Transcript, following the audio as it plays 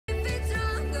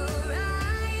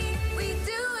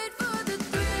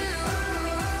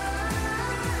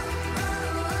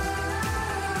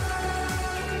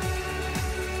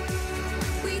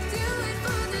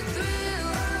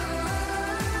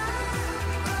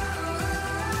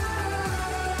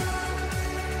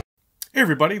Hey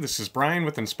everybody, this is Brian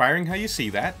with Inspiring How You See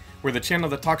That. We're the channel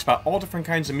that talks about all different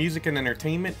kinds of music and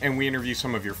entertainment, and we interview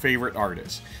some of your favorite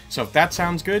artists. So if that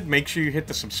sounds good, make sure you hit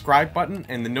the subscribe button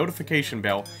and the notification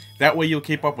bell. That way you'll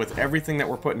keep up with everything that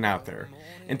we're putting out there.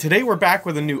 And today we're back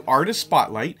with a new artist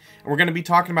spotlight, and we're going to be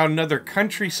talking about another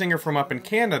country singer from up in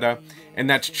Canada, and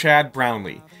that's Chad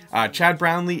Brownlee. Chad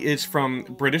Brownlee is from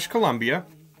British Columbia,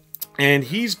 and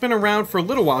he's been around for a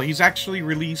little while. He's actually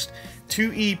released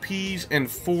 2 EPs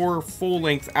and 4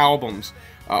 full-length albums,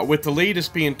 with the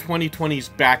latest being 2020's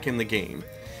Back in the Game.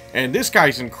 And this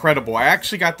guy's incredible. I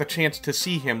actually got the chance to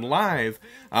see him live.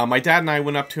 My dad and I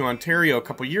went up to Ontario a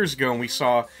couple years ago, and we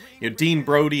saw Dean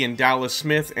Brody and Dallas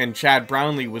Smith, and Chad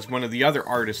Brownlee was one of the other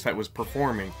artists that was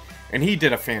performing. And he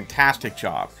did a fantastic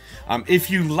job. If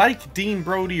you like Dean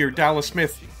Brody or Dallas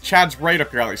Smith, Chad's right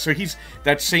up your alley. So he's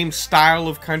that same style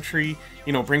of country,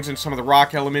 brings in some of the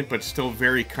rock element, but still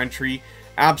very country.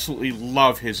 Absolutely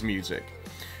love his music.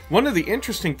 One of the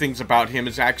interesting things about him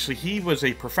is actually he was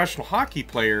a professional hockey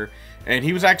player, and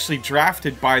he was actually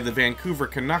drafted by the Vancouver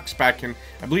Canucks back in,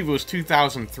 I believe it was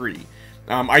 2003.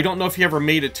 I don't know if he ever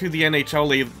made it to the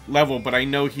NHL level, but I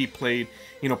know he played,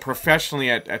 professionally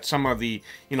at some of the,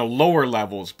 lower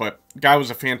levels. But guy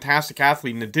was a fantastic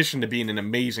athlete in addition to being an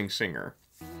amazing singer.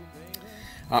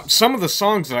 Some of the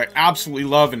songs that I absolutely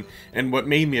love and what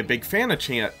made me a big fan of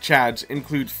Chad's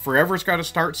include Forever's Gotta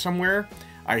Start Somewhere,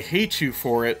 I Hate You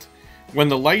For It, When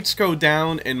the Lights Go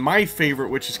Down, and my favorite,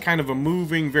 which is kind of a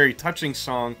moving, very touching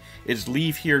song, is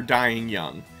Leave Here Dying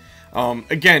Young.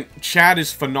 Again, Chad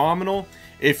is phenomenal.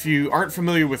 If you aren't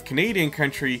familiar with Canadian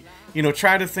country,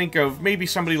 try to think of maybe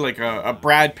somebody like a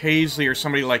Brad Paisley or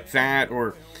somebody like that,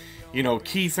 or,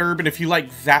 Keith Urban. If you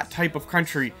like that type of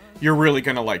country, you're really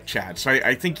going to like Chad. So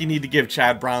I think you need to give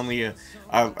Chad Brownlee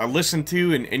a listen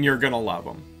to, and you're going to love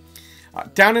him.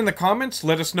 Down in the comments,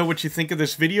 let us know what you think of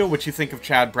this video, what you think of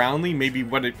Chad Brownlee, maybe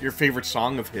what your favorite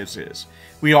song of his is.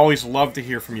 We always love to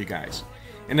hear from you guys.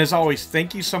 And as always,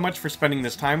 thank you so much for spending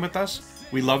this time with us.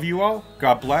 We love you all.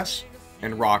 God bless,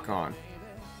 and rock on.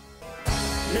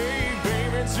 Hey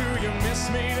baby, do you miss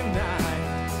me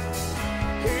tonight?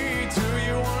 Hey, do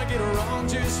you wanna get wrong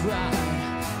just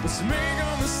right? Let's make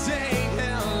a mistake.